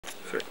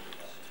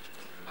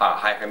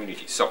Hi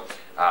community. So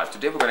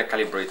today we're going to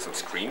calibrate some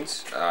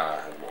screens. Well,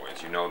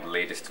 as you know, the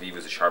latest Vivo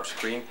is a sharp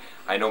screen.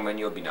 I know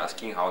many have been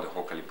asking how the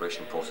whole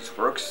calibration process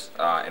works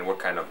and what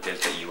kind of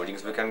delta E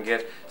readings we can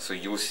get, so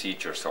you'll see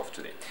it yourself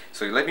today.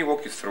 So let me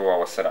walk you through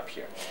our setup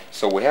here.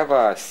 So we have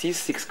a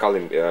C6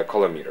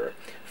 colorimeter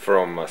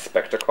from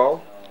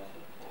Spectacle.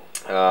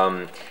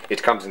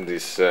 It comes in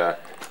this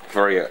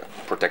very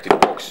protected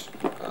box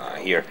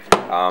here.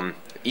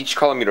 Each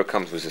colorimeter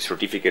comes with a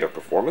certificate of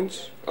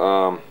performance.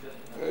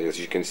 As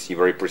you can see,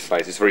 very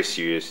precise, it's very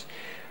serious.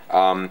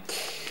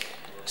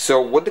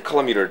 So what the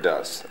colorimeter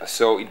does,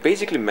 so it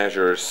basically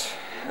measures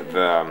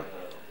the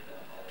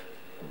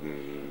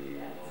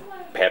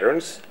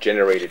patterns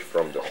generated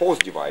from the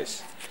host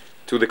device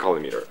to the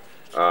colorimeter.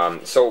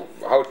 So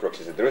how it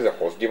works is that there is a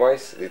host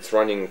device, it's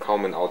running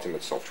common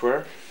ultimate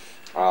software,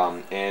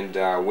 and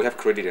we have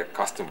created a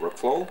custom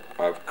workflow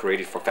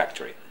created for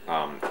factory.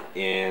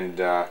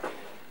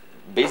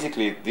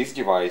 Basically this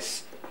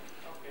device,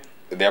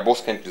 they are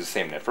both connected to the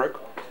same network.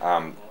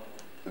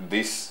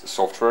 This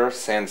software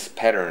sends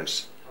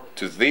patterns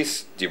to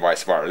this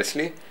device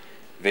wirelessly.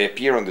 They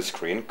appear on the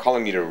screen,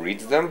 colorimeter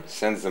reads them,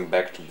 sends them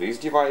back to this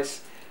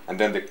device, and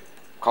then the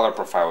color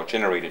profile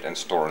generated and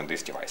stored on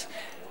this device.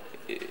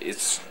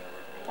 It's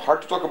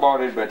hard to talk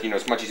about it, but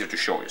it's much easier to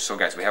show you. So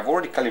guys, we have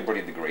already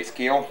calibrated the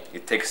grayscale.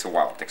 It takes a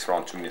while, it takes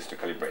around 2 minutes to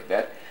calibrate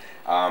that.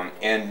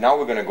 And now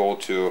we're going to go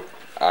to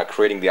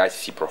creating the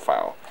ICC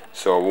profile.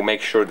 So we'll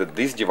make sure that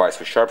this device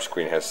with sharp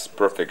screen has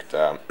perfect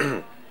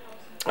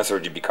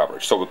sRGB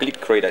coverage. So we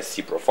click create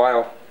ICC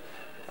profile,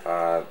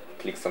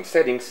 click some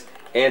settings,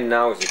 and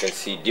now as you can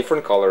see,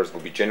 different colors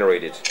will be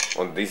generated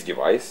on this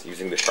device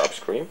using the sharp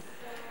screen.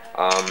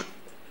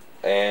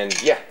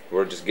 And yeah,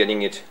 we're just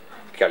getting it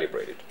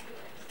calibrated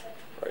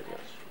right now.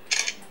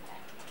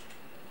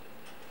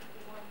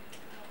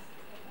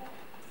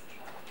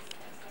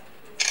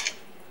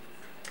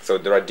 So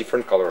there are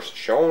different colors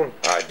shown,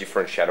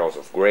 different shadows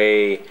of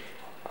gray,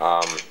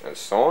 and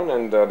so on,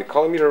 and the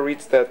colorimeter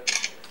reads that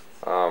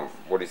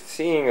what it's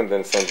seeing and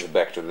then sends it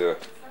back to the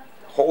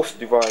host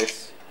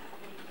device,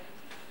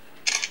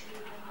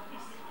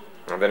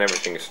 and then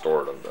everything is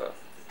stored on the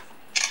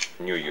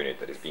new unit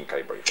that is being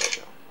calibrated right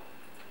now.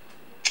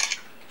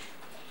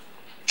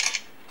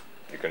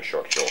 You can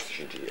show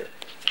efficiency here,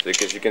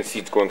 because you can see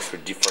it's going through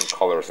different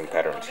colors and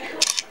patterns here.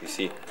 You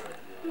see,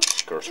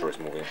 cursor is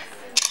moving.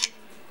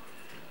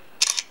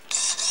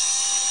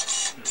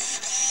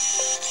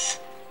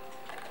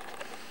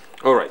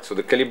 Alright, so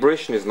the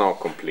calibration is now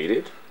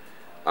completed.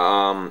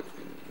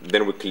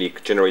 Then we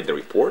click generate the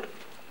report.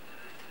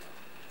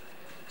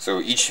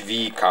 So each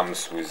V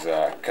comes with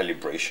a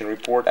calibration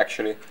report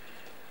actually.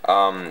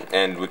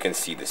 And we can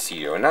see the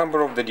serial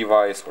number of the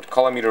device, what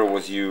colorimeter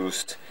was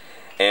used,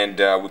 and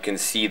we can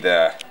see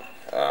the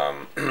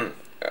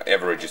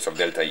averages of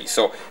delta E.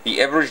 So the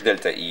average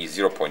delta E is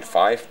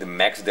 0.5, the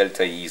max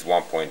delta E is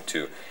 1.2.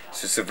 So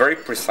it's a very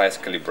precise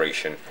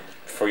calibration.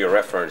 For your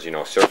reference,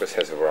 Surface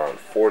has around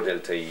 4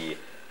 delta E,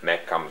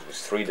 Mac comes with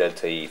 3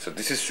 delta E, so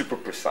this is super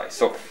precise.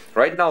 So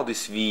right now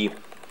this V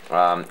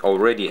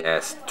already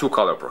has 2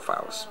 color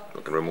profiles.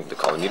 We can remove the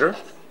colorimeter.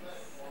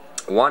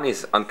 One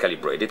is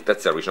uncalibrated,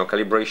 that's the original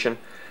calibration.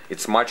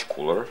 It's much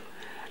cooler.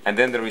 And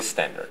then there is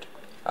standard.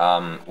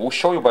 We'll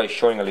show you by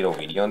showing a little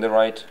video on the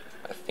right.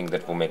 I think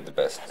that will make the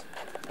best,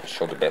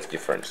 show the best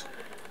difference.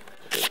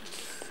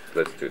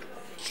 Let's do it.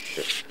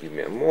 Just give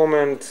me a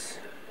moment.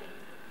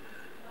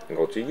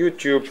 Go to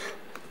YouTube,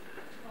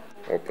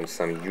 open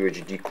some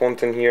UHD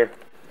content here.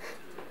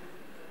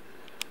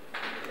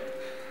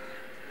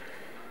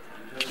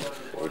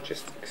 We'll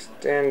just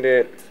extend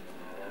it.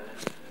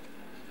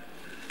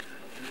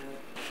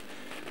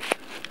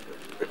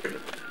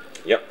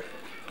 Yep.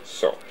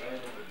 So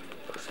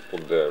let's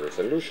put the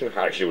resolution.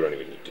 Actually, we don't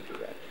even need to do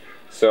that.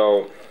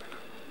 So,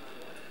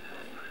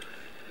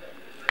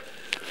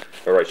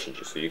 all right,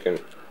 Shinji. So you can.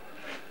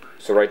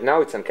 So right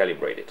now it's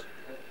uncalibrated.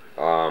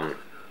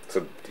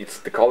 So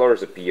the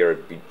colors appear a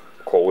bit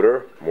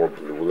colder, more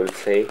blue, let's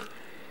say.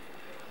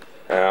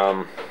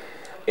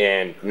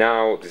 And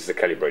now this is a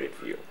calibrated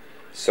view.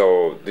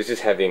 So this is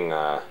having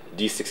a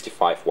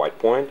D65 white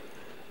point,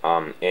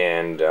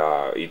 and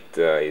it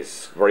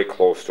is very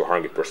close to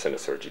 100%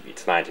 sRGB.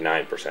 It's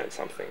 99%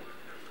 something.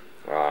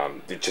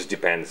 It just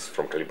depends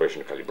from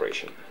calibration to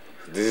calibration.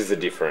 This is the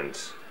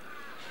difference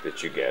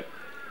that you get.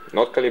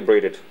 Not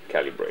calibrated,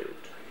 calibrated.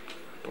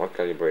 Not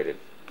calibrated,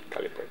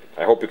 calibrated.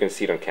 I hope you can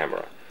see it on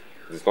camera.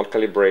 This is not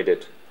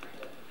calibrated,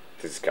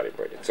 this is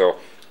calibrated. So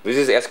this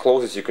is as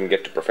close as you can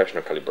get to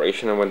professional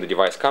calibration, and when the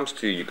device comes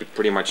to you, you could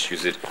pretty much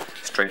use it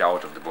straight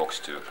out of the box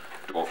to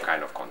do all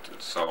kind of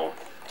content. So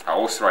I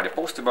also write a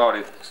post about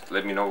it.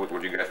 Let me know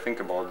what you guys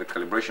think about the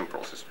calibration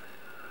process.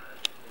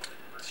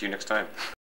 See you next time.